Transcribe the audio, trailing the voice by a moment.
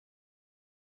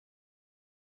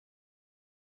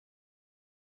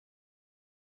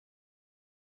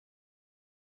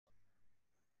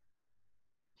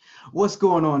What's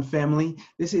going on, family?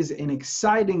 This is an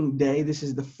exciting day. This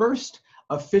is the first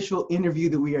official interview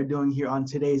that we are doing here on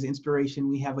today's Inspiration.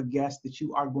 We have a guest that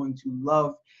you are going to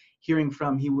love hearing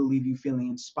from. He will leave you feeling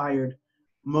inspired,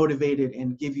 motivated,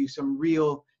 and give you some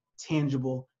real,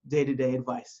 tangible, day-to-day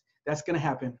advice. That's going to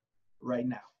happen right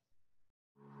now.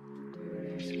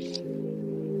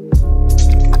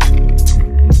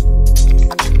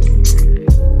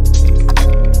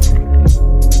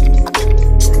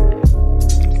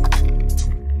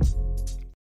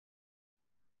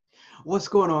 What's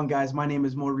going on, guys? My name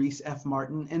is Maurice F.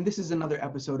 Martin, and this is another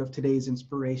episode of today's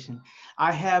Inspiration.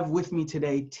 I have with me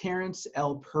today Terrance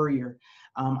L. Puryear.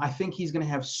 I think he's going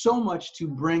to have so much to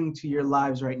bring to your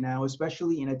lives right now,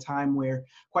 especially in a time where,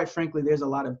 quite frankly, there's a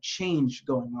lot of change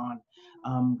going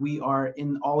on. We are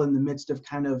all in the midst of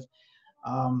kind of,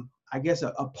 I guess,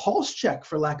 a pulse check,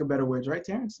 for lack of better words, right,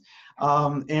 Terrance?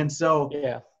 And so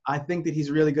I think that he's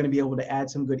really going to be able to add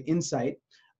some good insight.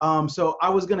 So I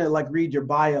was going to read your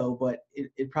bio, but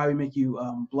it'd probably make you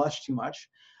blush too much.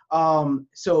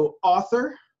 So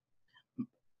author,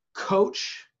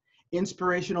 coach,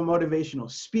 inspirational,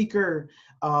 motivational speaker,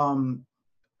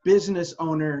 business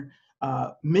owner,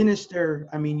 minister.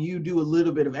 I mean, you do a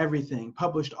little bit of everything.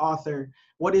 Published author.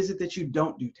 What is it that you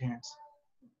don't do, Terrance?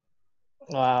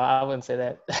 I wouldn't say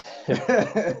that.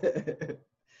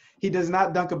 He does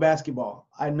not dunk a basketball.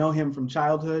 I know him from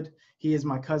childhood. He is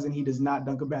my cousin. He does not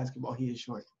dunk a basketball. He is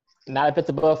short. Not if it's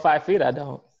above 5 feet, I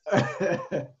don't.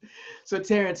 So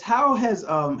Terrance, how has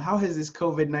this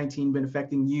COVID-19 been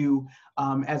affecting you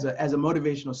as a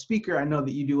motivational speaker? I know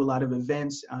that you do a lot of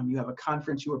events. You have a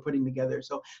conference you are putting together.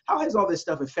 So how has all this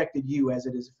stuff affected you as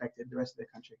it has affected the rest of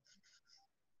the country?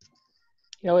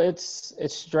 You know, it's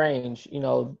strange. You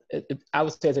know, I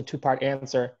would say it's a two-part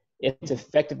answer. It's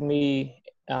affected me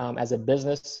as a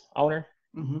business owner,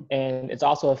 and it's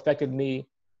also affected me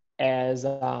as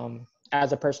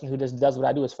a person who just does what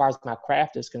I do as far as my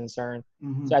craft is concerned.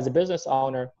 So as a business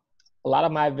owner, a lot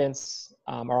of my events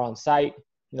are on site.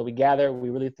 You know, we gather, we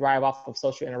really thrive off of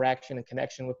social interaction and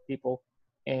connection with people.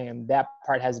 And that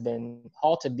part has been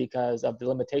halted because of the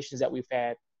limitations that we've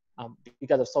had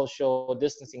because of social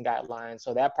distancing guidelines.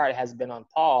 So that part has been on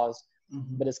pause.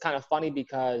 But it's kind of funny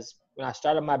because when I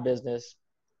started my business,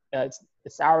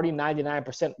 it's already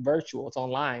 99% virtual. It's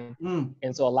online.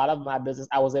 And so a lot of my business,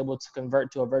 I was able to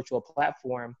convert to a virtual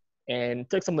platform, and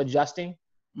took some adjusting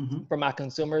for my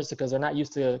consumers because they're not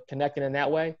used to connecting in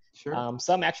that way. Sure.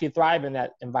 Some actually thrive in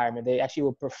that environment. They actually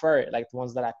would prefer it, like the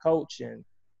ones that I coach and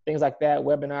things like that,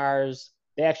 webinars.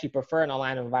 They actually prefer an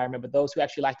online environment, but those who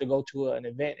actually like to go to an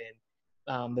event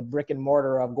and the brick and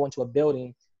mortar of going to a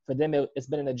building, for them, it's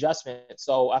been an adjustment.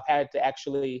 So I've had to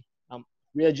actually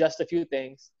readjust a few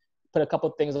things, put a couple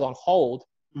of things on hold,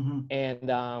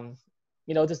 and,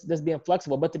 you know, just being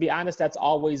flexible. But to be honest, that's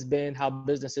always been how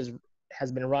businesses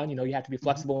has been run. You know, you have to be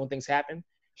flexible when things happen.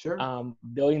 Sure.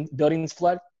 Buildings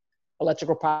flood,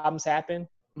 electrical problems happen,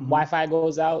 Wi-Fi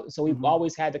goes out. So we've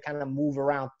always had to kind of move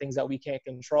around things that we can't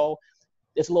control.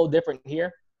 It's a little different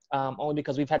here, only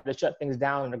because we've had to shut things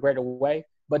down in a greater way.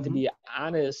 But to be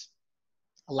honest,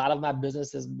 a lot of my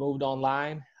business has moved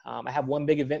online. I have one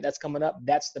big event that's coming up.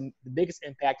 That's the biggest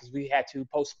impact, is we had to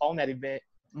postpone that event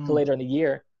to later in the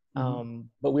year.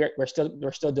 But we're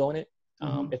still doing it.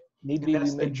 If need be,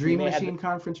 that's the Dream Machine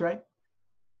conference, right?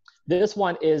 This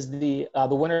one is the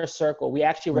Winner's Circle. We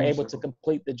actually were able to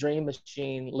complete the Dream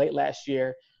Machine late last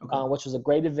year, which was a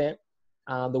great event.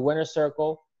 The Winner's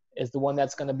Circle is the one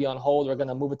that's going to be on hold. We're going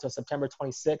to move it to September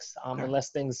 26th, unless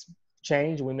things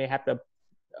change. We may have to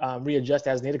readjust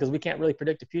as needed because we can't really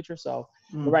predict the future. So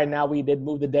but right now we did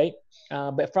move the date.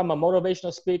 But from a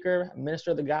motivational speaker,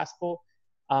 minister of the gospel,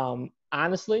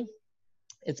 honestly,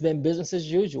 it's been business as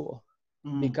usual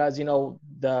because, you know,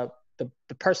 the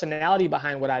personality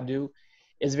behind what I do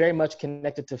is very much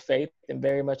connected to faith and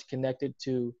very much connected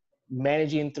to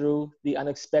managing through the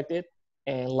unexpected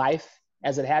and life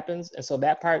as it happens. And so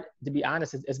that part, to be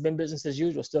honest, it's been business as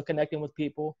usual, still connecting with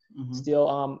people,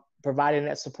 still providing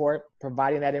that support,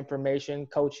 providing that information,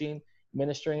 coaching,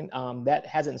 ministering. That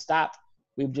hasn't stopped.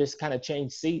 We've just kind of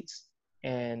changed seats.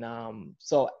 And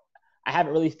so I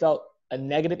haven't really felt a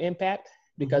negative impact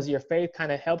because your faith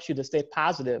kind of helps you to stay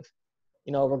positive,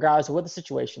 you know, regardless of what the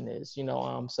situation is, you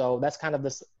know. So that's kind of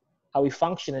this, how we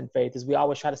function in faith, is we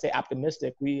always try to stay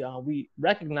optimistic. We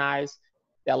recognize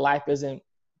that life isn't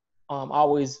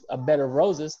always a bed of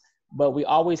roses, but we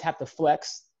always have to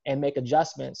flex and make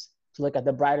adjustments to look at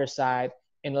the brighter side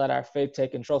and let our faith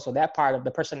take control. So that part of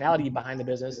the personality behind the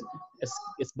business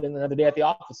it's been another day at the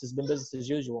office. It's been business as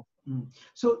usual.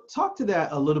 So talk to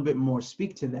that a little bit more,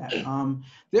 speak to that.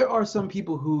 There are some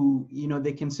people who,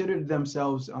 they consider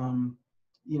themselves,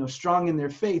 strong in their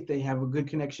faith. They have a good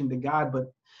connection to God,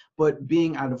 but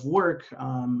being out of work,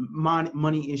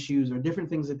 money issues or different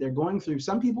things that they're going through,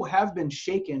 some people have been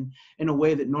shaken in a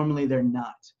way that normally they're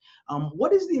not.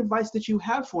 What is the advice that you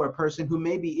have for a person who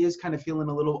maybe is kind of feeling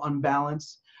a little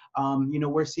unbalanced?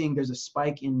 We're seeing there's a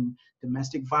spike in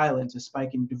domestic violence, a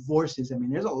spike in divorces. I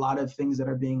mean, there's a lot of things that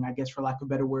are being, I guess, for lack of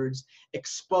better words,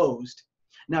 exposed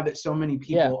now that so many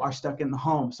people are stuck in the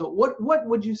home. So what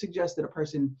would you suggest that a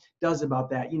person does about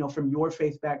that? From your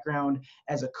faith background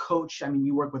as a coach, I mean,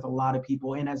 you work with a lot of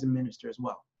people, and as a minister as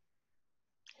well.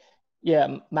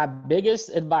 Yeah, my biggest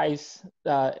advice,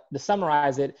 to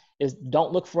summarize it, is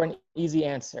don't look for an easy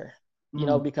answer,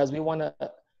 because we want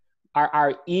to,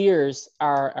 our ears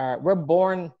we're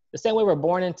born, the same way we're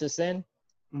born into sin,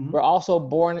 we're also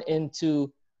born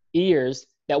into ears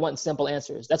that want simple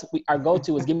answers. That's what our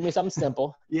go-to is, give me something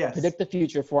simple, predict the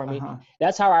future for me.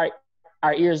 That's how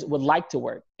our ears would like to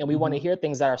work. And we want to hear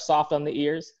things that are soft on the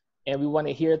ears, and we want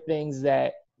to hear things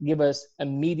that give us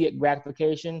immediate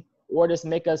gratification, or just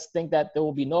make us think that there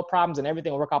will be no problems and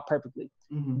everything will work out perfectly.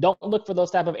 Don't look for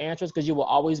those type of answers, because you will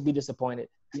always be disappointed.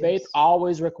 Faith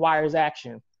always requires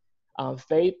action.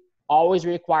 Faith always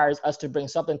requires us to bring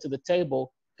something to the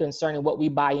table concerning what we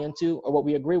buy into or what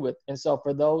we agree with. And so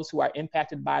for those who are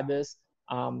impacted by this,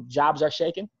 jobs are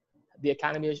shaken. The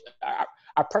economy is,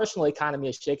 our personal economy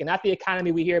is shaken, not the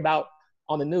economy we hear about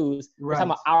on the news. We're talking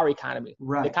about our economy,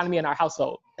 the economy in our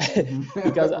household,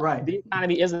 because the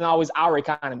economy isn't always our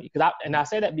economy. And I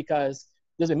say that because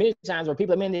there's been many times where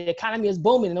people are, man, the economy is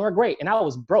booming and we're great. And I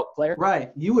was broke, Claire.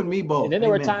 Right. You and me both. And then there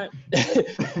were times,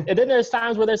 and then there's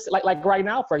times where there's like right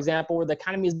now, for example, where the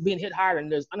economy is being hit hard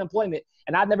and there's unemployment,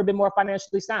 and I've never been more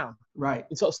financially sound. Right.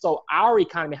 And so our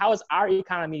economy, how is our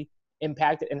economy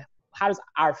impacted, and how does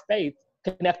our faith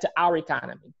connect to our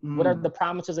economy? What are the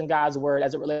promises in God's word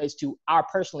as it relates to our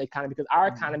personal economy? Because our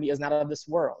economy is not of this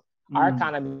world. Our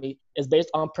economy is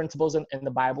based on principles in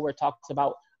the Bible, where it talks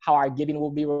about how our giving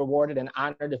will be rewarded and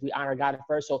honored if we honor God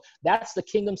first. So that's the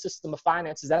kingdom system of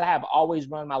finances that I have always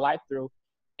run my life through.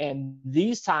 And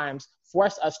these times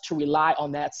force us to rely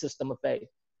on that system of faith.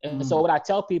 And so what I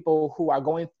tell people who are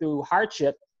going through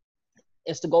hardship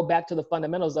is to go back to the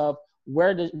fundamentals of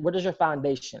what is your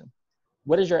foundation?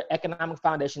 What is your economic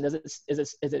foundation? Is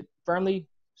it firmly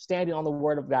standing on the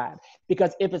word of God?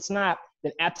 Because if it's not,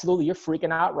 then absolutely you're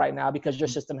freaking out right now because your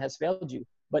system has failed you.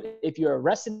 But if you're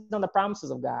resting on the promises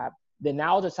of God, then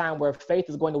now is the time where faith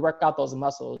is going to work out those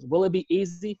muscles. Will it be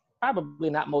easy? Probably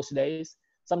not most days.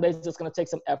 Some days it's going to take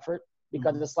some effort,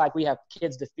 because it's like we have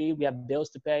kids to feed, we have bills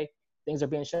to pay, things are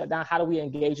being shut down. How do we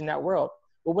engage in that world?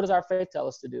 Well, what does our faith tell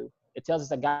us to do? It tells us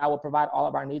that God will provide all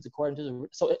of our needs according to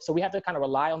so we have to kind of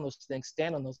rely on those things,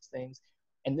 stand on those things.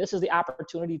 And this is the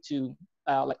opportunity to,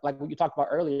 like what you talked about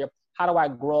earlier, how do I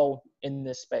grow in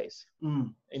this space?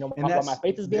 My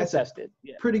faith is being tested.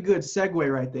 Pretty good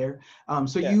segue right there.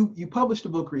 You published a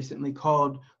book recently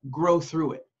called Grow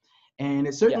Through It. And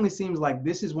it certainly seems like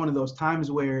this is one of those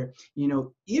times where,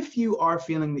 if you are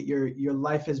feeling that your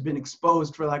life has been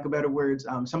exposed, for lack of better words,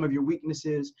 some of your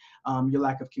weaknesses, your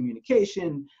lack of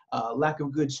communication, lack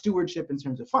of good stewardship in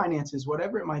terms of finances,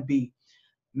 whatever it might be,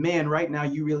 man, right now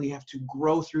you really have to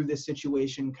grow through this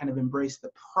situation, kind of embrace the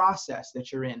process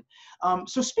that you're in.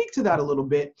 So speak to that a little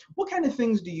bit. What kind of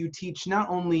things do you teach not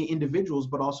only individuals,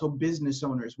 but also business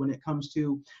owners when it comes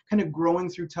to kind of growing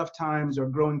through tough times or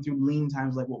growing through lean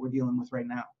times like what we're dealing with right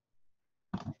now?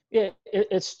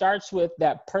 It starts with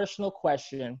that personal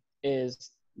question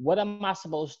is, what am I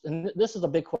supposed to, and this is a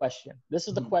big question. This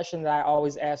is the question that I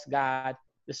always ask God.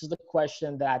 This is the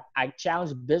question that I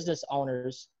challenge business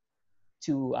owners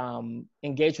to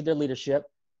engage with their leadership.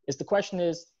 The question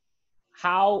is,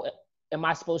 how am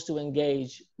I supposed to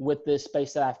engage with this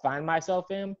space that I find myself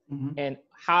in? And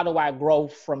how do I grow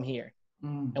from here?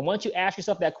 And once you ask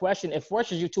yourself that question, it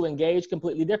forces you to engage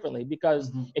completely differently,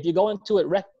 because if you go into it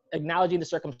acknowledging the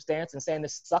circumstance and saying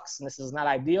this sucks and this is not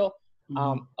ideal,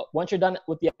 once you're done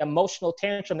with the emotional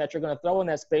tantrum that you're going to throw in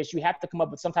that space, you have to come up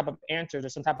with some type of answers or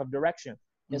some type of direction.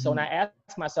 And so when I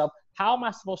ask myself, how am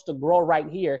I supposed to grow right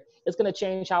here? It's going to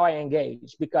change how I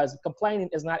engage, because complaining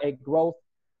is not a growth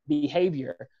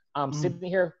behavior. Sitting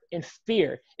here in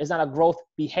fear is not a growth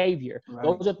behavior.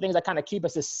 Those are things that kind of keep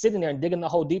us just sitting there and digging the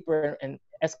hole deeper and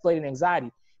escalating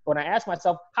anxiety. But when I ask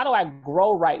myself, how do I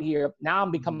grow right here? Now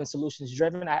I'm becoming solutions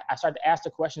driven. I start to ask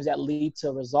the questions that lead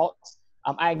to results.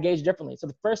 I engage differently. So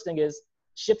the first thing is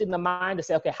shifting the mind to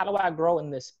say, okay, how do I grow in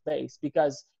this space?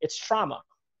 Because it's trauma.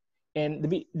 And to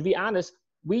be honest,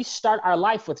 we start our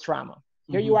life with trauma.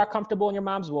 Here you are comfortable in your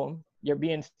mom's womb. You're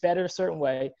being fed in a certain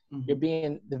way. You're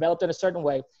being developed in a certain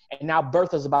way. And now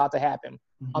birth is about to happen.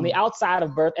 On the outside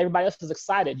of birth, everybody else is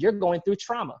excited. You're going through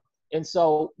trauma. And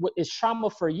so what is trauma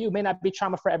for you may not be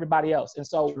trauma for everybody else. And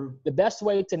so the best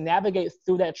way to navigate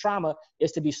through that trauma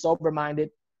is to be sober-minded.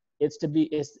 It's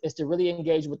to really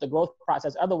engage with the growth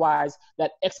process. Otherwise,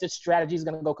 that exit strategy is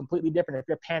going to go completely different if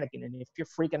you're panicking and if you're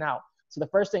freaking out. So the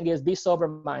first thing is be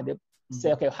sober-minded.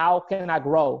 Say, okay, how can I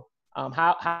grow?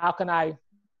 How can I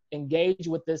engage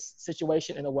with this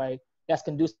situation in a way that's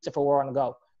conducive for where I want to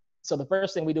go? So the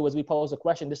first thing we do is we pose a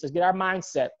question. This is get our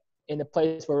mindset in the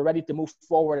place where we're ready to move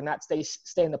forward and not stay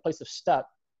in the place of stuck.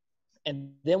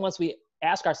 And then once we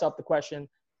ask ourselves the question,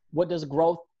 what does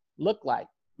growth look like?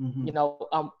 You know,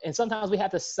 and sometimes we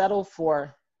have to settle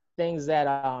for things that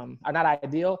are not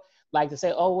ideal, like to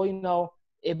say, oh, well, you know,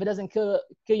 if it doesn't kill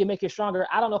you, make you stronger.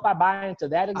 I don't know if I buy into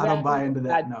that exactly. I don't buy into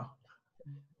that, no.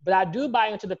 But I do buy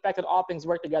into the fact that all things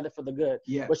work together for the good,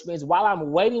 which means while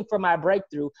I'm waiting for my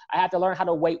breakthrough, I have to learn how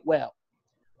to wait well.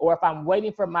 Or if I'm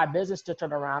waiting for my business to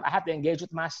turn around, I have to engage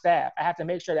with my staff. I have to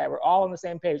make sure that we're all on the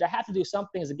same page. I have to do some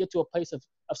things to get to a place of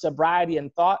sobriety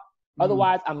and thought.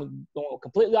 Otherwise, I'm going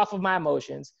completely off of my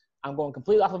emotions. I'm going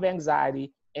completely off of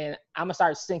anxiety, and I'm going to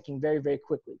start sinking very, very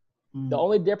quickly. The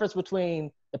only difference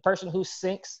between the person who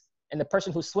sinks and the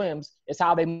person who swims is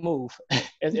how they move.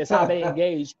 It's how they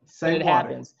engage when it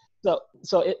happens. So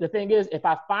the thing is, if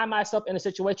I find myself in a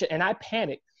situation and I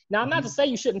panic, now I'm not to say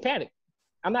you shouldn't panic.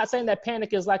 I'm not saying that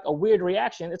panic is like a weird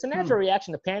reaction. It's a natural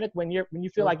reaction to panic when you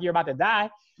feel like you're about to die.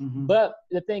 But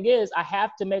the thing is, I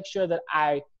have to make sure that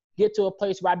I get to a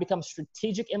place where I become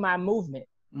strategic in my movement.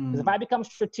 Because if I become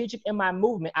strategic in my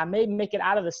movement, I may make it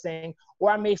out of this thing, or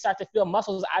I may start to feel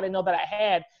muscles I didn't know that I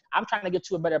had. I'm trying to get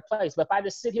to a better place. But if I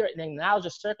just sit here and acknowledge a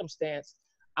circumstance,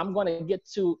 I'm going to get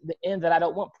to the end that I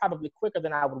don't want probably quicker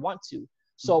than I would want to.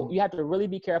 So you have to really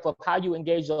be careful of how you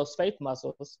engage those faith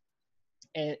muscles.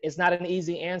 And it's not an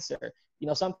easy answer. You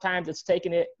know, sometimes it's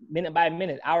taking it minute by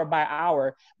minute, hour by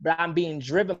hour, but I'm being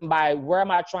driven by where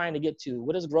am I trying to get to?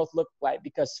 What does growth look like?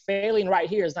 Because failing right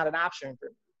here is not an option for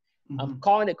me.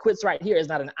 Calling it quits right here is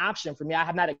not an option for me. I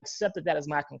have not accepted that as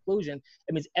my conclusion.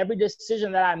 It means every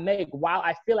decision that I make while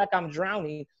I feel like I'm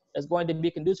drowning is going to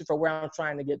be conducive for where I'm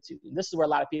trying to get to. And this is where a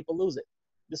lot of people lose it.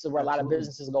 This is where a lot of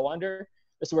businesses go under.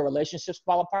 This is where relationships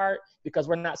fall apart because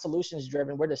we're not solutions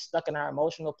driven. We're just stuck in our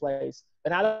emotional place.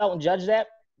 And I don't judge that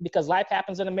because life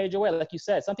happens in a major way. Like you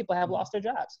said, some people have lost their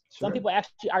jobs. Some people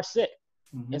actually are sick.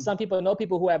 And some people know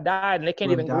people who have died and they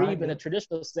can't even grieve in a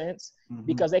traditional sense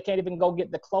because they can't even go get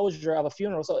the closure of a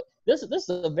funeral. So this is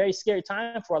a very scary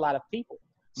time for a lot of people.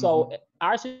 So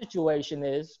our situation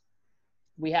is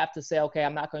we have to say, okay,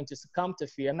 I'm not going to succumb to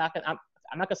fear. I'm not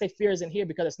going to say fear isn't here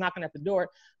because it's knocking at the door.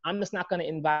 I'm just not going to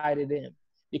invite it in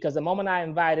because the moment I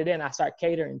invite it in, I start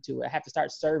catering to it. I have to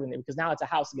start serving it because now it's a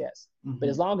house guest. But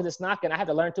as long as it's knocking, I have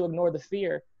to learn to ignore the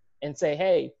fear and say,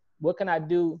 hey, what can I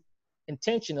do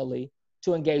intentionally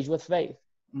to engage with faith?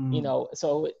 You know,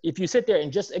 so if you sit there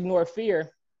and just ignore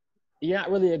fear, you're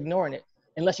not really ignoring it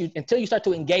until you start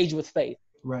to engage with faith.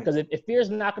 Because if fear is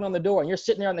knocking on the door and you're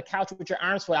sitting there on the couch with your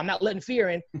arms folded, I'm not letting fear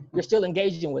in, you're still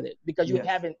engaging with it because you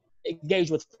haven't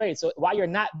engaged with faith. So while you're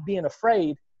not being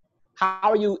afraid, how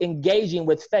are you engaging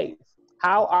with faith?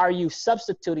 How are you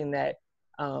substituting that?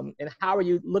 And how are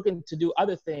you looking to do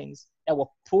other things that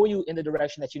will pull you in the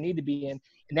direction that you need to be in?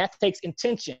 And that takes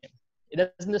intention.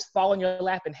 It doesn't just fall in your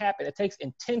lap and happen. It takes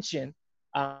intention.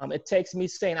 It takes me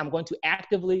saying, I'm going to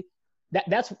actively,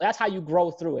 that's how you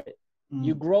grow through it.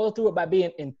 You grow through it by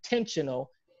being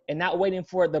intentional and not waiting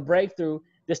for the breakthrough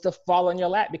just to fall in your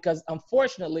lap because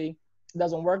unfortunately, it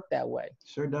doesn't work that way.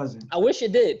 Sure doesn't. I wish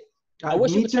it did. I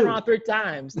wish you could turn around 3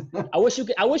 times. I wish you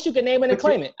could name it and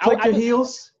claim it. Click your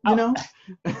heels, you know?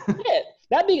 Yeah,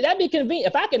 that'd be convenient.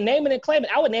 If I could name it and claim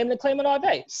it, I would name it and claim it all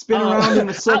day. Spin around in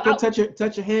a circle, touch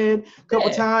your head a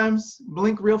couple times,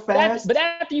 blink real fast. But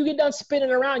after you get done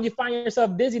spinning around, you find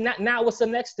yourself busy. Now what's the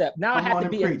next step? Now I have to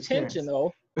be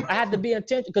intentional. I have to be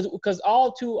intentional because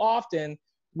all too often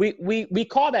we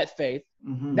call that faith.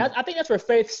 I think that's where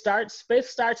faith starts. Faith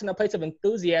starts in a place of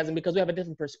enthusiasm because we have a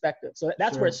different perspective. So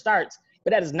that's where it starts,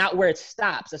 but that is not where it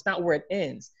stops. That's not where it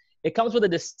ends. It comes with a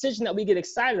decision that we get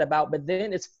excited about, but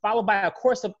then it's followed by a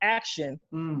course of action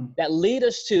that lead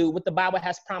us to what the Bible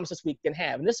has promised us we can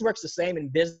have. And this works the same in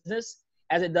business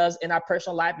as it does in our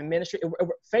personal life and ministry.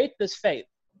 Faith is faith.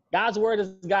 God's word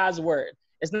is God's word.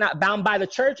 It's not bound by the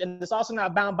church, and it's also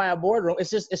not bound by a boardroom. It's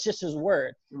just his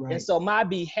word. And so my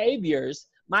behaviors,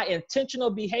 my intentional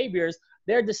behaviors,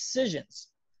 they're decisions.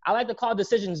 I like to call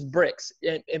decisions bricks.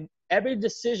 And every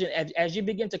decision, as you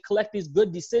begin to collect these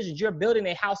good decisions, you're building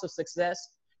a house of success.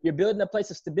 You're building a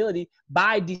place of stability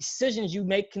by decisions you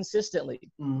make consistently.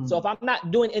 So if I'm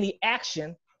not doing any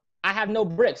action, I have no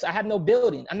bricks. I have no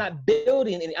building. I'm not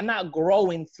building any, I'm not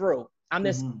growing through. I'm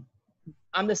just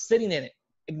sitting in it,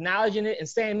 acknowledging it and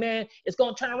saying, man, it's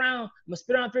going to turn around. I'm going to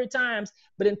spit around 3 times.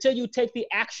 But until you take the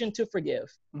action to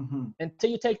forgive, until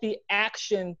you take the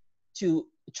action to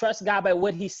trust God by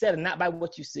what he said and not by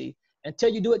what you see, until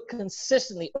you do it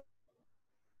consistently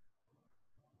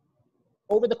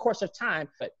over the course of time,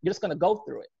 but you're just going to go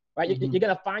through it, right? You're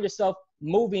going to find yourself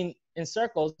moving in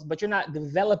circles, but you're not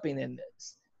developing in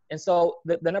this. And so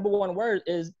the number one word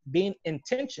is being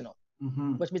intentional,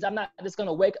 which means I'm not just going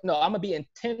to wake up. No, I'm going to be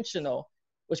intentional,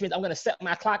 which means I'm going to set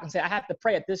my clock and say, I have to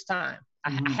pray at this time.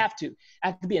 I have to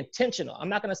be intentional. I'm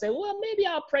not going to say, well, maybe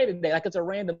I'll pray today. Like it's a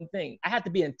random thing. I have to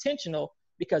be intentional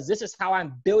because this is how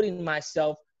I'm building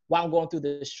myself while I'm going through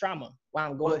this trauma,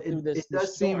 while I'm going through this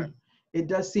storm. It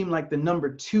does seem like the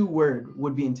number 2 word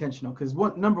would be intentional, because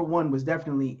number 1 was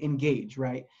definitely engage,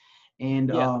 right?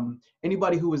 And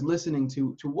anybody who was listening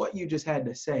to what you just had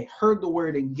to say heard the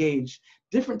word engage,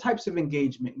 different types of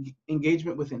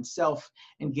engagement within self,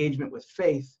 engagement with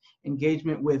faith,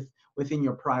 engagement within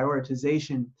your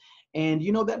prioritization. And,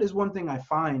 you know, that is one thing I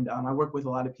find. I work with a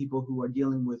lot of people who are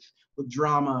dealing with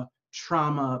drama,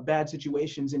 trauma, bad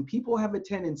situations, and people have a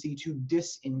tendency to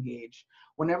disengage.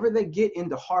 Whenever they get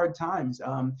into hard times,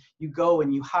 you go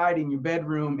and you hide in your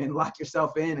bedroom and lock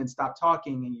yourself in and stop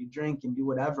talking, and you drink and do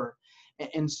whatever.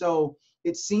 And so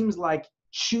it seems like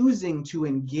choosing to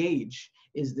engage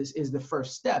is the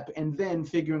first step, and then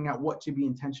figuring out what to be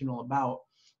intentional about.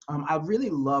 I really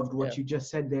loved what you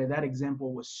just said there. That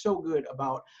example was so good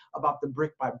about the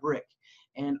brick by brick.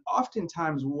 And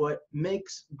oftentimes what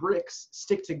makes bricks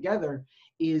stick together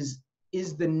is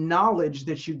the knowledge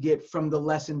that you get from the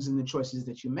lessons and the choices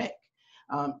that you make.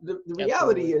 The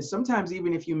reality is sometimes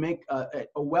even if you make a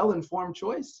well-informed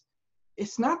choice,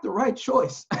 it's not the right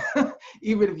choice.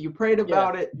 Even if you prayed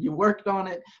about it, you worked on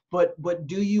it, but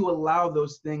do you allow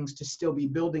those things to still be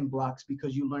building blocks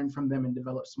because you learn from them and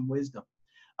develop some wisdom?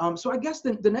 So I guess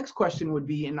the next question would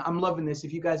be, and I'm loving this,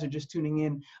 if you guys are just tuning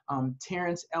in,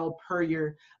 Terrance L.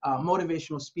 Puryear,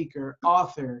 motivational speaker,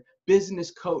 author,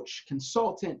 business coach,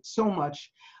 consultant, so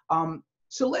much.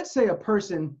 So let's say a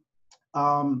person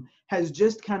has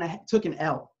just kind of took an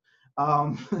L.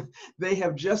 They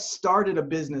have just started a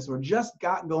business or just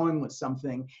got going with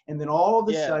something, and then all of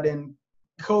a sudden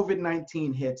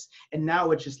COVID-19 hits, and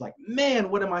now it's just like, man,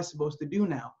 what am I supposed to do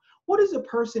now? What does a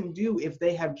person do if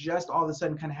they have just all of a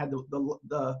sudden kind of had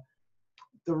the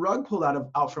rug pulled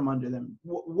out from under them?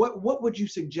 What would you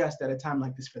suggest at a time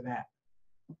like this for that?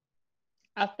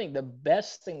 I think the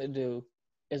best thing to do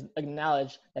is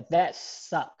acknowledge that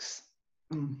sucks.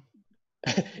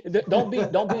 Don't be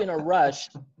in a rush.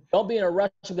 Don't be in a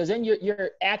rush, because then you're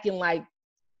acting like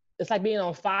it's like being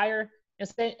on fire and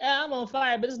saying, I'm on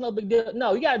fire, but it's no big deal.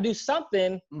 No, you got to do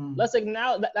something. Let's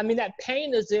acknowledge that. I mean, that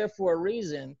pain is there for a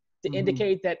reason, to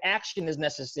indicate that action is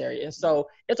necessary. And so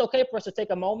it's okay for us to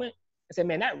take a moment and say,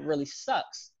 man, that really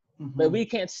sucks. But we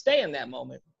can't stay in that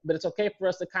moment. But it's okay for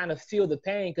us to kind of feel the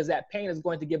pain, because that pain is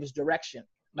going to give us direction.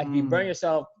 Like if you burn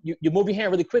yourself, you move your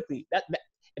hand really quickly.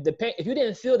 If you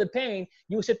didn't feel the pain,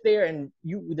 you would sit there and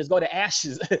you would just go to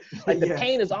ashes. Like the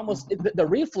pain is almost, the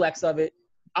reflex of it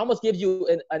almost gives you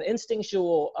an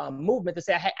instinctual movement to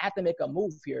say, I have to make a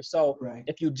move here. So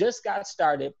if you just got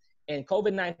started and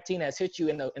COVID-19 has hit you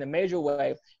in a major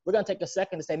way, we're going to take a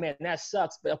second to say, man, that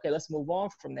sucks, but okay, let's move on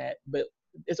from that. But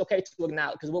it's okay to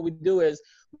acknowledge, because what we do is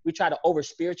we try to over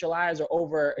spiritualize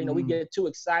or we get too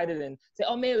excited and say,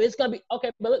 oh man, it's going to be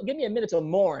okay, but give me a minute to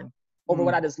mourn over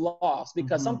what I just lost,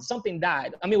 because something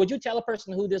died. I mean, would you tell a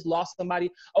person who just lost somebody,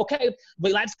 okay,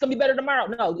 but life's gonna be better tomorrow?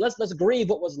 No, let's grieve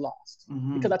what was lost.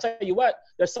 Because I tell you what,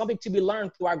 there's something to be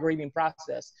learned through our grieving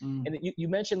process. And you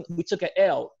mentioned we took an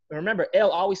L. And remember,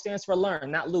 L always stands for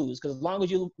learn, not lose, because as long as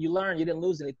you learn, you didn't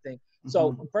lose anything.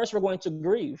 So first we're going to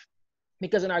grieve,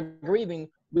 because in our grieving,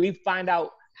 we find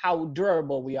out how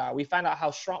durable we are. We find out how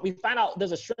strong, we find out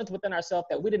there's a strength within ourselves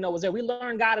that we didn't know was there. We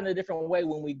learn God in a different way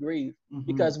when we grieve,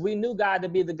 because we knew God to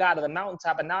be the God of the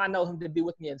mountaintop, and now I know him to be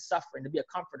with me in suffering, to be a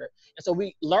comforter. And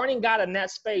so learning God in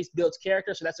that space builds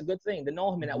character. So that's a good thing to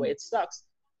know him in that way. It sucks.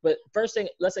 But first thing,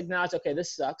 let's acknowledge, okay,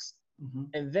 this sucks.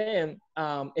 And then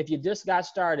if you just got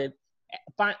started,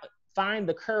 find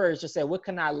the courage to say, what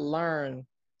can I learn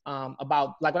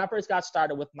about, like when I first got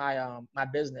started with my my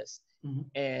business.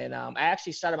 And I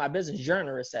actually started my business during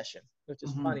a recession, which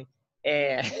is funny.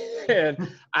 And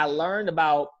I learned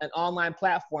about an online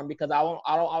platform, because I don't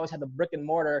always have the brick and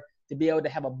mortar to be able to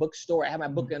have a bookstore. I had my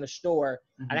book in a store,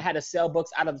 and I had to sell books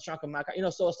out of the trunk of my car. You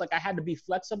know, so it's like I had to be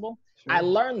flexible. Sure. I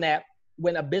learned that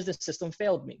when a business system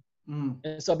failed me.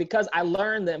 And so because I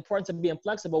learned the importance of being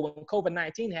flexible, when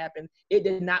COVID-19 happened, it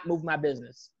did not move my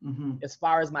business as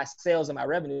far as my sales and my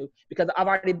revenue, because I've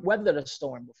already weathered a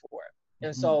storm before.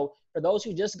 And so for those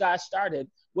who just got started,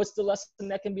 what's the lesson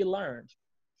that can be learned?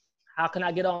 How can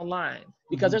I get online?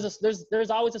 Because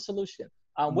there's always a solution.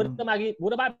 What am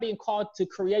I being called to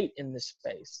create in this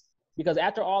space? Because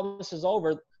after all this is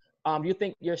over, you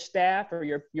think your staff or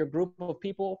your group of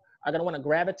people are going to want to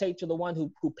gravitate to the one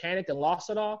who panicked and lost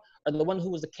it all, or the one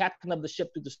who was the captain of the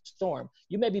ship through the storm?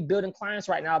 You may be building clients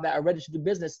right now that are ready to do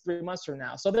business 3 months from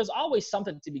now. So there's always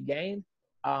something to be gained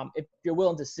if you're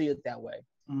willing to see it that way.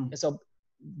 And so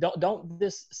don't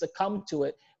just succumb to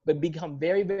it, but become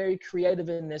very, very creative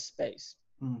in this space.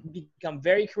 Become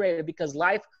very creative, because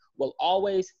life will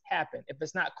always happen. If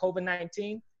it's not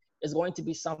COVID-19, it's going to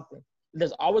be something.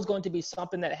 There's always going to be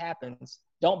something that happens.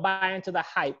 Don't buy into the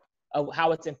hype of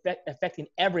how it's affecting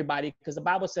everybody, because the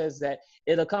Bible says that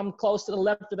it'll come close to the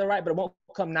left or the right, but it won't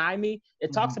come nigh me.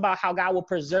 It talks about how God will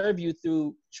preserve you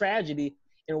through tragedy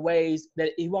in ways that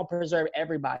he won't preserve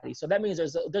everybody. So that means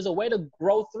there's a way to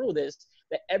grow through this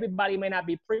that everybody may not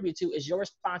be privy to. Is your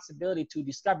responsibility to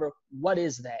discover what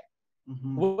is that.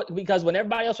 Because when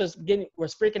everybody else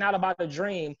was freaking out about a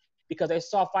dream because they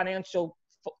saw a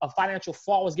financial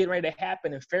fall was getting ready to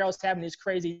happen, and Pharaoh's having these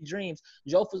crazy dreams,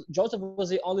 Joseph was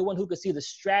the only one who could see the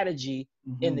strategy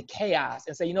in the chaos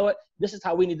and say, you know what, this is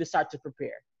how we need to start to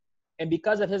prepare. And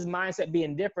because of his mindset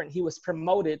being different, he was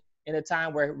promoted in a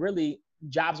time where really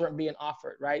jobs weren't being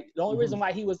offered, right? The only reason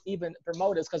why he was even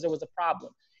promoted is because there was a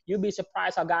problem. You'd be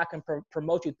surprised how God can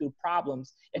promote you through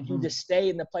problems if you just stay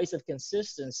in the place of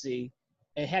consistency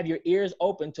and have your ears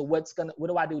open to what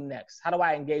do I do next? How do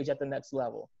I engage at the next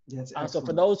level? Yes, so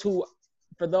for those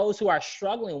who are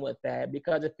struggling with that,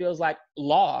 because it feels like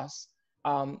loss,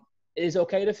 it's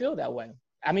okay to feel that way.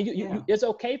 I mean, it's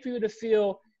okay for you to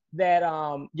feel that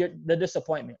the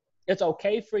disappointment. It's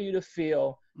okay for you to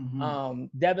feel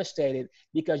devastated,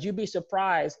 because you'd be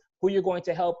surprised who you're going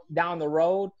to help down the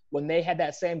road when they had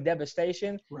that same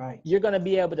devastation. Right. You're going to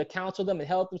be able to counsel them and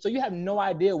help them. So you have no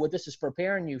idea what this is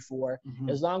preparing you for,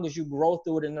 as long as you grow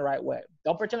through it in the right way.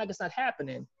 Don't pretend like it's not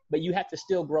happening, but you have to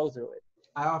still grow through it.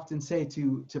 I often say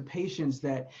to patients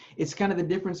that it's kind of the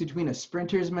difference between a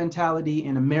sprinter's mentality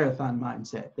and a marathon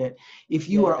mindset, that if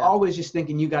you are always just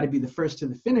thinking you got to be the first to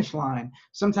the finish line,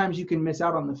 sometimes you can miss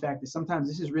out on the fact that sometimes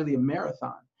this is really a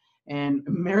marathon. And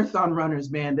marathon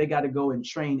runners, man, they got to go and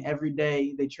train every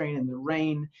day. They train in the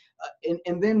rain.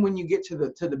 And then when you get to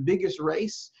the biggest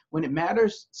race, when it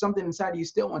matters, something inside of you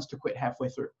still wants to quit halfway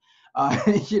through.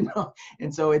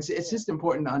 And so it's just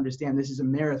important to understand this is a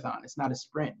marathon. It's not a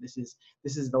sprint. This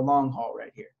is the long haul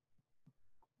right here.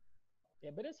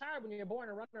 Yeah, but it's hard when you're born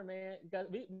a runner, man, because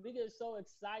we get so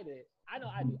excited. I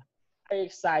know I do. I'm very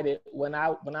excited when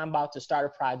I'm about to start a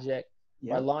project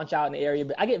or launch out in the area,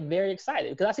 but I get very excited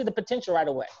because I see the potential right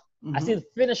away. I see the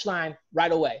finish line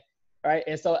right away. Right.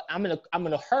 And so I'm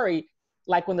in a hurry.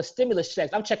 Like when the stimulus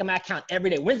checks, I'm checking my account every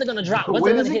day. When's it going to drop?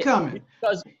 When is it coming?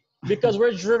 Because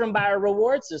we're driven by a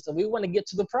reward system. We want to get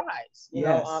to the prize. You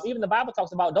know, even the Bible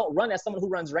talks about don't run as someone who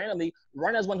runs randomly.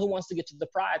 Run as one who wants to get to the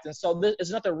prize. And so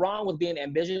there's nothing wrong with being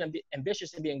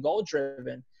ambitious and being goal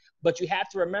driven. But you have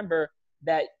to remember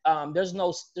that there's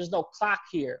no clock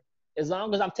here. As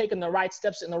long as I'm taking the right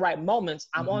steps in the right moments,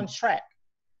 I'm on track.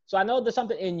 So I know there's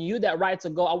something in you that writes a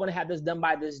goal. I want to have this done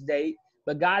by this date.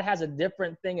 But God has a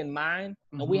different thing in mind.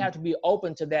 And we have to be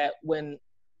open to that when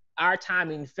our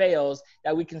timing fails,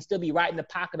 that we can still be right in the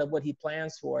pocket of what he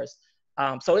plans for us.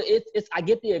 So I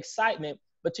get the excitement,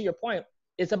 but to your point,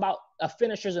 it's about a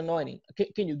finisher's anointing.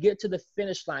 Can you get to the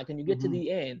finish line? Can you get to the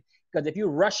end? Because if you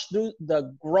rush through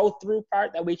the growth through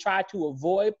part that we try to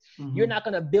avoid, you're not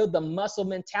going to build the muscle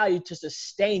mentality to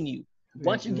sustain you.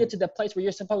 Once you get to the place where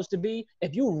you're supposed to be,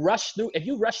 if you rush through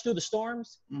the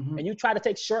storms and you try to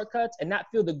take shortcuts and not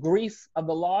feel the grief of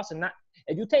the loss,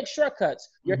 if you take shortcuts,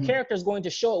 your character is going to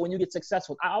show it when you get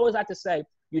successful. I always like to say,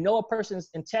 you know a person's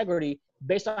integrity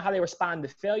based on how they respond to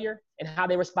failure and how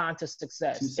they respond to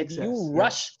success. If you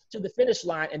rush to the finish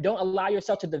line and don't allow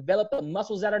yourself to develop the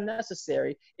muscles that are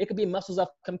necessary, it could be muscles of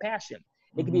compassion.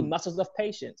 It could be muscles of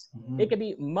patience. It could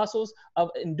be muscles of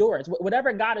endurance.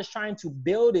 Whatever God is trying to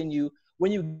build in you,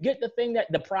 when you get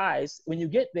the prize, when you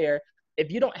get there,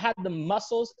 if you don't have the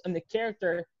muscles and the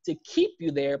character to keep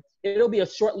you there, it'll be a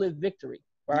short-lived victory,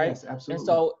 right? Yes, absolutely. And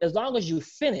so as long as you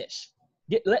finish,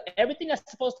 let everything that's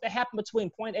supposed to happen between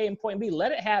point A and point B,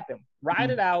 let it happen. Ride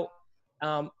it out.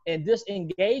 and just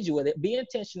engage with it. Be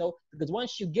intentional, because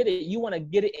once you get it, you want to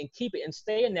get it and keep it and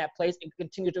stay in that place and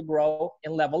continue to grow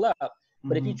and level up.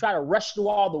 But if you try to rush through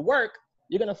all the work,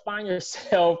 you're going to find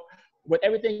yourself with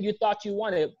everything you thought you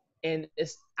wanted. And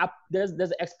there's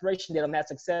an expiration date on that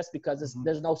success, because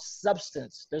there's no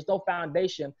substance, there's no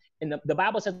foundation. And the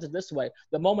Bible says it this way: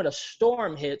 the moment a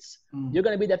storm hits, you're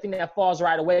going to be that thing that falls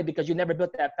right away, because you never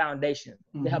built that foundation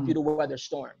to help you to weather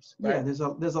storms. Right?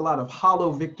 Yeah, there's a lot of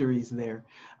hollow victories there.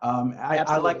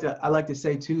 I like to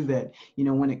say too that, you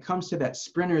know, when it comes to that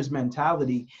sprinter's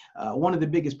mentality, one of the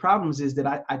biggest problems is that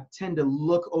I tend to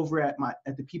look over at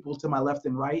the people to my left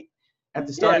and right at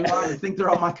the starting line and think they're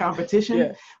all my competition.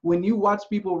 Yeah. When you watch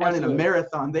people running a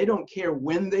marathon, they don't care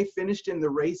when they finished in the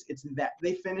race. It's that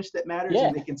they finished that matters,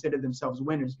 and they consider themselves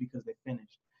winners because they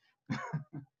finished.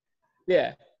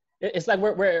 Yeah. It's like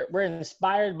we're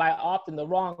inspired by often the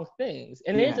wrong things.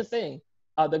 And here's the thing.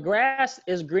 The grass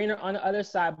is greener on the other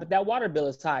side, but that water bill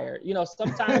is higher. You know,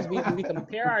 sometimes we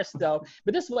compare ourselves,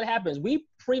 but this is what happens. We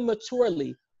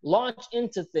prematurely launch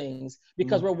into things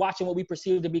because we're watching what we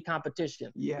perceive to be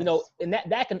competition. Yes. You know, and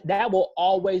that will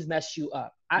always mess you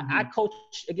up. I coach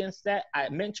against that. I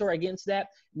mentor against that.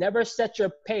 Never set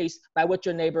your pace by what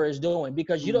your neighbor is doing,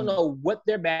 because you don't know what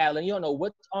they're battling. You don't know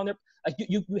what's on their, like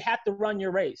you have to run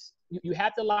your race. You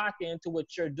have to lock into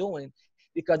what you're doing,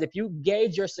 because if you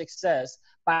gauge your success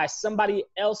by somebody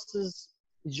else's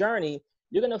journey,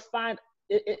 you're going to find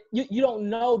you don't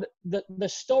know the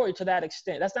story to that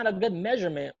extent. That's not a good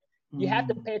measurement. You have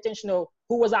to pay attention to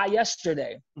who was I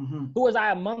yesterday? Who was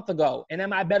I a month ago? And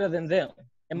am I better than them?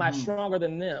 Am I stronger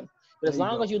than them? But as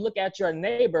long as you look at your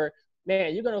neighbor,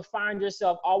 man, you're going to find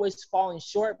yourself always falling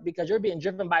short, because you're being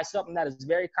driven by something that is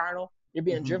very carnal. You're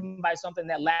being driven by something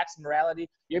that lacks morality.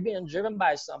 You're being driven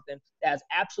by something that has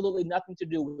absolutely nothing to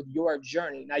do with your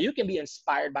journey. Now, you can be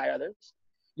inspired by others.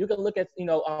 You can look at,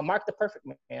 Mark the Perfect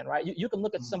Man, right? You can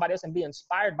look at somebody else and be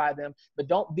inspired by them, but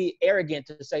don't be arrogant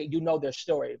to say you know their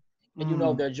story and you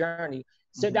know their journey.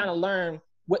 Sit down and learn.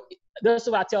 This is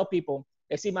what I tell people.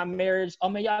 They see my marriage. Oh,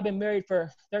 man, y'all been married for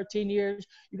 13 years.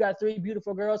 You got 3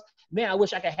 beautiful girls. Man, I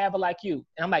wish I could have it like you.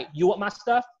 And I'm like, you want my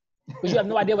stuff? Because you have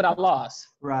no idea what I lost.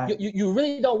 Right. You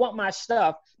really don't want my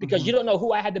stuff, because you don't know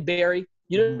who I had to bury.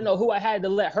 You don't know who I had to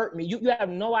let hurt me. You have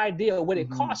no idea what it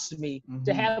cost me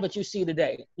to have what you see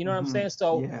today. You know what I'm saying?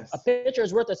 So a picture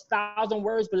is worth 1,000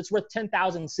 words, but it's worth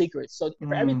 10,000 secrets. So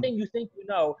for everything you think you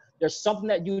know, there's something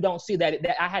that you don't see that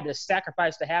I had to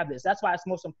sacrifice to have this. That's why it's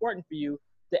most important for you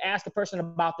to ask a person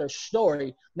about their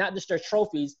story, not just their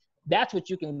trophies. That's what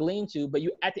you can glean to, but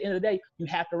at the end of the day, you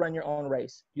have to run your own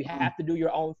race. You have to do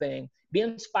your own thing. Be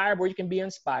inspired where you can be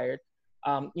inspired.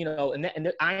 And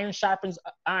the iron sharpens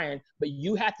iron, but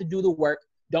you have to do the work.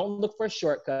 Don't look for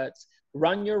shortcuts.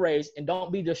 Run your race, and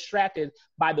don't be distracted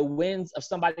by the wins of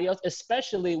somebody else,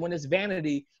 especially when it's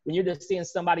vanity, when you're just seeing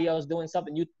somebody else doing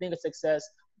something you think is success.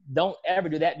 Don't ever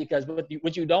do that, because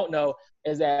what you don't know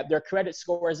is that their credit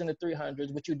score is in the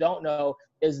 300s. What you don't know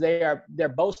is they're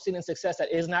boasting in success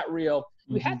that is not real.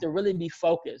 You have to really be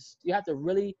focused. You have to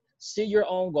really see your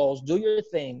own goals, do your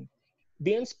thing,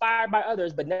 be inspired by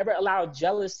others, but never allow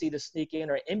jealousy to sneak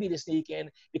in or envy to sneak in,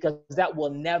 because that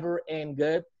will never end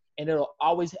good. And it'll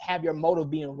always have your motive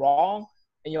being wrong,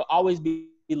 and you'll always be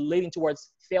leading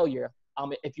towards failure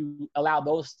if you allow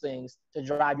those things to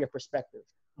drive your perspective.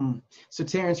 So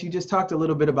Terrance, you just talked a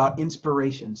little bit about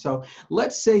inspiration. So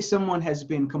let's say someone has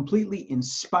been completely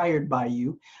inspired by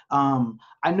you.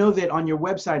 I know that on your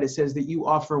website, it says that you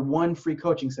offer 1 free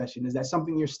coaching session. Is that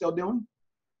something you're still doing?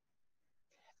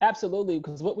 Absolutely.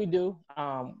 Because what we do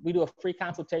a free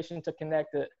consultation to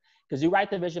connect it, because you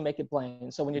write the vision, make it plain.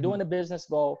 So when you're doing a business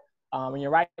goal, when you're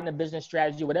writing a business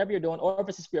strategy, whatever you're doing, or if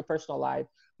it's just for your personal life,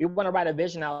 we want to write a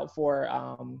vision out for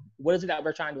what is it that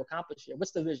we're trying to accomplish here?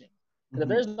 What's the vision? Because if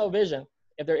there's no vision,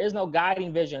 if there is no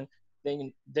guiding vision,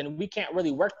 then we can't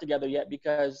really work together yet,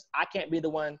 because I can't be the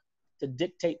one to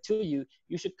dictate to you.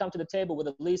 You should come to the table with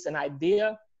at least an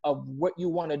idea of what you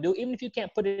want to do. Even if you can't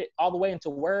put it all the way into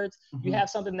words, you have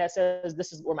something that says,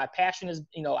 this is where my passion is.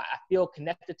 I feel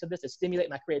connected to this. It stimulates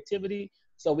my creativity.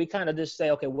 So we kind of just say,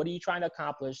 okay, what are you trying to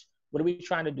accomplish? What are we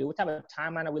trying to do? What type of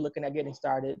timeline are we looking at getting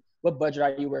started? What budget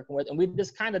are you working with? And we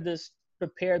just kind of just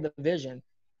prepare the vision.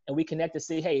 And we connect to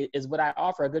see, hey, is what I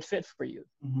offer a good fit for you?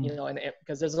 And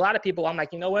because there's a lot of people, I'm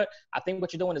like, you know what? I think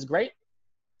what you're doing is great,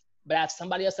 but I have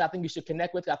somebody else I think you should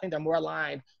connect with. I think they're more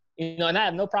aligned, and I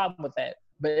have no problem with that.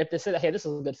 But if they say that, hey, this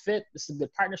is a good fit, this is a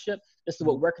good partnership, this is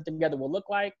what working together will look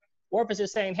like. Or if it's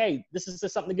just saying, hey, this is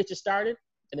just something to get you started,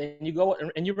 and then you go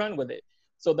and you run with it.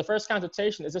 So the first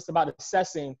consultation is just about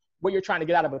assessing what you're trying to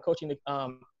get out of a coaching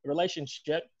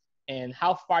relationship. and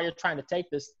how far you're trying to take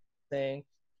this thing,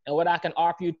 and what I can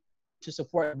offer you to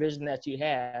support the vision that you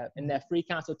have. And that free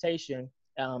consultation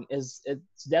it's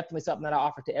definitely something that I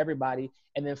offer to everybody.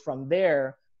 And then from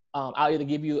there, I'll either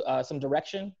give you some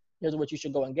direction. Here's what you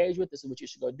should go engage with. This is what you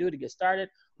should go do to get started.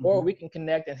 Or we can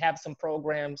connect and have some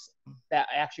programs that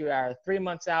actually are 3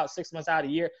 months out, 6 months out, a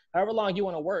year, however long you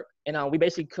want to work. And we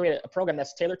basically create a program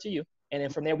that's tailored to you. And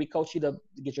then from there, we coach you to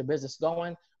get your business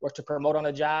going, or to promote on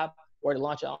a job, or to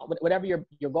launch it on, whatever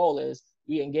your goal is.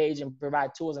 We engage and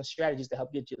provide tools and strategies to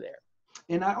help get you there.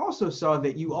 And I also saw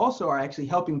that you also are actually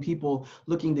helping people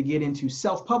looking to get into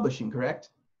self-publishing, correct?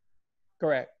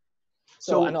 Correct.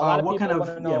 So I know a lot of what kind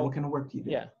of work do you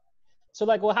do? Yeah. So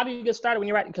like, well, how do you get started when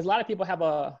you're writing? Because a lot of people have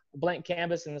a blank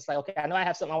canvas, and it's like, okay, I know I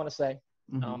have something I want to say.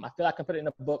 I feel I can put it in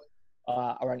a book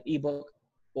or an ebook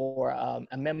or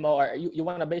a memo, or you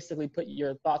want to basically put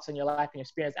your thoughts and your life and your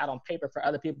experience out on paper for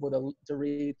other people to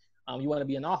read. You want to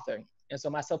be an author. And so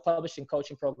my self-publishing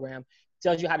coaching program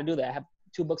tells you how to do that. I have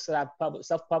 2 books that I've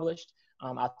self-published.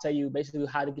 I'll tell you basically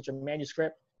how to get your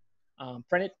manuscript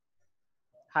printed,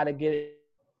 how to get it,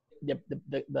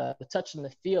 the touch and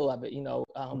the feel of it,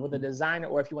 with a designer,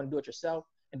 or if you want to do it yourself.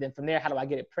 And then from there, how do I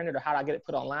get it printed, or how do I get it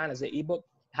put online as an ebook?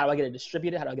 How do I get it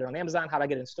distributed? How do I get it on Amazon? How do I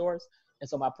get it in stores? And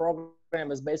so my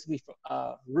program is basically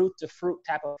root to fruit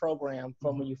type of program,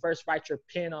 from when you first write your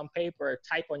pen on paper or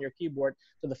type on your keyboard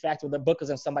to the fact where the book is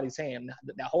in somebody's hand.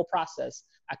 That whole process,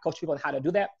 I coach people on how to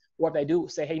do that. Or if they do,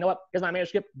 say, hey, you know what? Here's my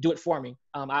manuscript. Do it for me.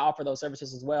 I offer those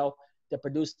services as well to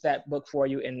produce that book for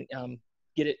you and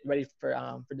get it ready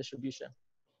for distribution.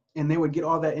 And they would get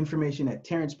all that information at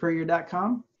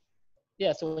terrancepuryear.com?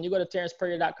 Yeah, so when you go to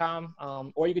terrancepuryear.com,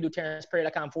 or you can do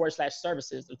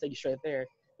terrancepuryear.com/services, it'll take you straight there.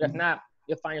 But if not,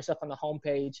 you'll find yourself on the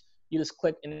homepage. You just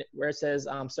click in where it says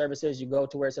services. You go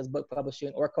to where it says book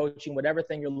publishing or coaching, whatever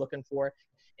thing you're looking for,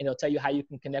 and it'll tell you how you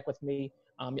can connect with me.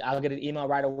 I'll get an email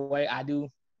right away. I do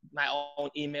my own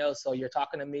email, so you're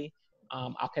talking to me.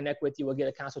 I'll connect with you. We'll get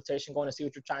a consultation going to see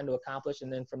what you're trying to accomplish,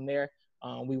 and then from there,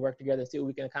 we work together to see what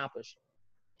we can accomplish.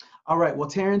 All right. Well,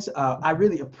 Terrance, I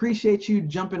really appreciate you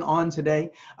jumping on today.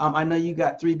 I know you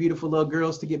got 3 beautiful little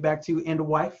girls to get back to and a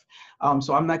wife.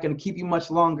 So I'm not going to keep you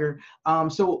much longer.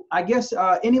 So I guess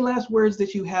any last words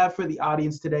that you have for the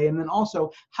audience today? And then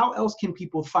also, how else can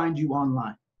people find you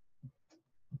online?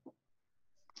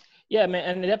 Yeah, man.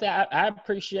 And definitely, I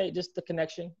appreciate just the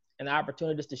connection and the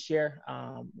opportunity just to share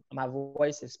my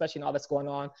voice, especially in all that's going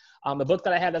on. The book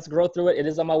that I have, that's Grow Through It, it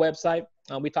is on my website.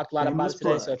 We talked a lot about it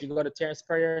today. So if you go to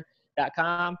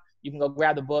terrancepuryear.com, you can go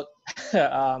grab the book.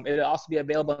 It'll also be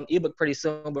available in ebook pretty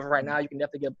soon, but right now you can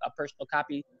definitely get a personal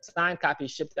copy, signed copy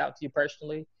shipped out to you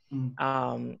personally.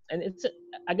 And it's,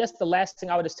 I guess the last thing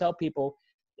I would just tell people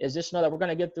is just know that we're going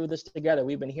to get through this together.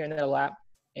 We've been hearing that a lot,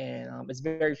 and it's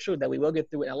very true that we will get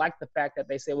through it. And I like the fact that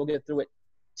they say we'll get through it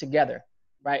together.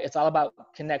 Right? It's all about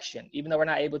connection. Even though we're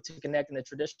not able to connect in the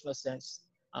traditional sense,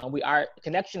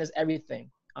 connection is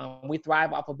everything. We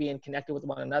thrive off of being connected with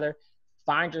one another.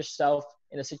 Find yourself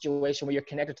in a situation where you're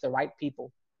connected to the right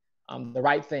people, the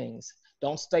right things.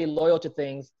 Don't stay loyal to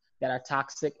things that are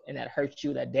toxic and that hurt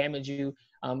you, that damage you.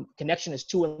 Connection is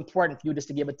too important for you just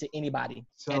to give it to anybody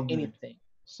and anything.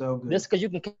 So good. Just because you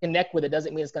can connect with it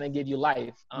doesn't mean it's going to give you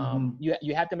life.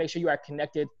 You have to make sure you are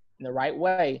connected in the right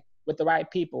way with the right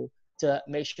people, to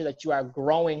make sure that you are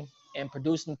growing and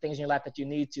producing things in your life that you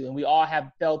need to. And we all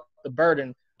have felt the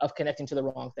burden of connecting to the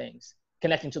wrong things,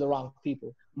 connecting to the wrong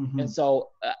people. And so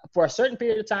for a certain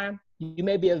period of time, you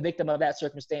may be a victim of that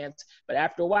circumstance, but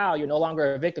after a while, you're no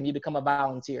longer a victim, you become a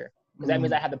volunteer. Because that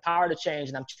means I have the power to change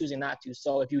and I'm choosing not to.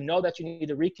 So if you know that you need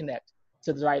to reconnect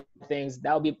to the right things,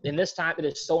 that will be, in this time, it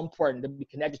is so important to be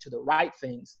connected to the right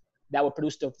things that will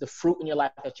produce the fruit in your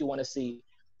life that you want to see.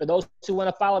 For those who want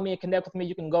to follow me and connect with me,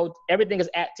 you can go, everything is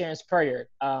at Terrance Puryear,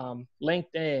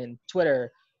 LinkedIn,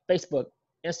 Twitter, Facebook,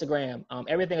 Instagram.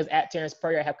 Everything is at Terrance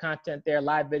Puryear. I have content there,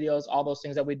 live videos, all those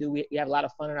things that we do. We have a lot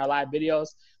of fun in our live videos.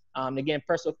 Again,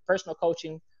 personal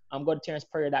coaching, go to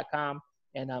terrancepuryear.com.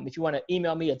 And if you want to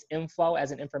email me, it's info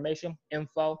as in information,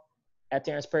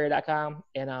 info@terrancepuryear.com.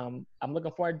 And I'm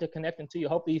looking forward to connecting to you.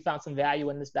 Hopefully you found some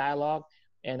value in this dialogue.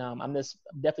 And I'm just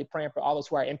definitely praying for all those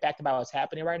who are impacted by what's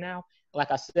happening right now. Like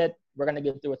I said, we're going to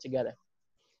get through it together.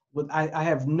 Well, I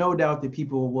have no doubt that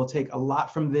people will take a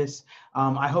lot from this.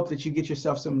 I hope that you get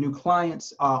yourself some new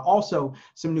clients, also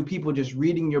some new people just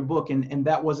reading your book. And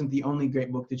that wasn't the only great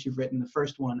book that you've written. The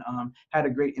first one had a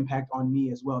great impact on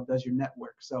me as well. Does your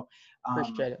network. So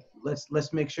appreciate it.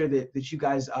 Let's make sure that you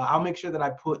guys, I'll make sure that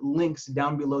I put links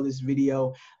down below this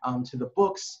video to the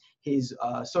books, his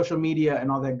social media,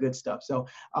 and all that good stuff. So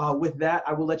with that,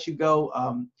 I will let you go.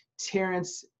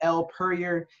 Terrance L.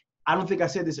 Puryear, I don't think I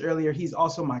said this earlier. He's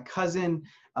also my cousin,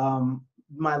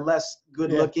 my less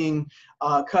good-looking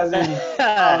cousin.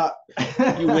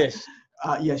 You wish.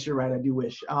 Yes, you're right. I do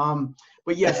wish.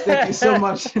 But yes, thank you so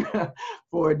much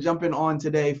for jumping on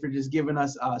today, for just giving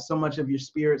us so much of your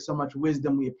spirit, so much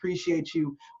wisdom. We appreciate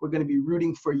you. We're going to be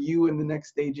rooting for you in the next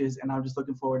stages, and I'm just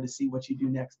looking forward to see what you do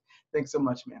next. Thanks so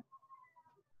much, man.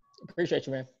 Appreciate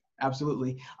you, man.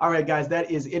 Absolutely. All right, guys,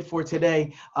 that is it for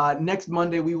today. Next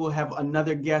Monday, we will have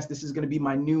another guest. This is going to be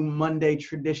my new Monday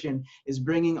tradition, is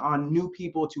bringing on new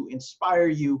people to inspire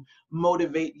you,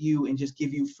 motivate you, and just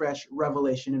give you fresh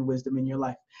revelation and wisdom in your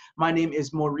life. My name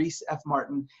is Maurice F.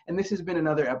 Martin, and this has been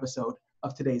another episode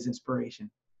of Today's Inspiration.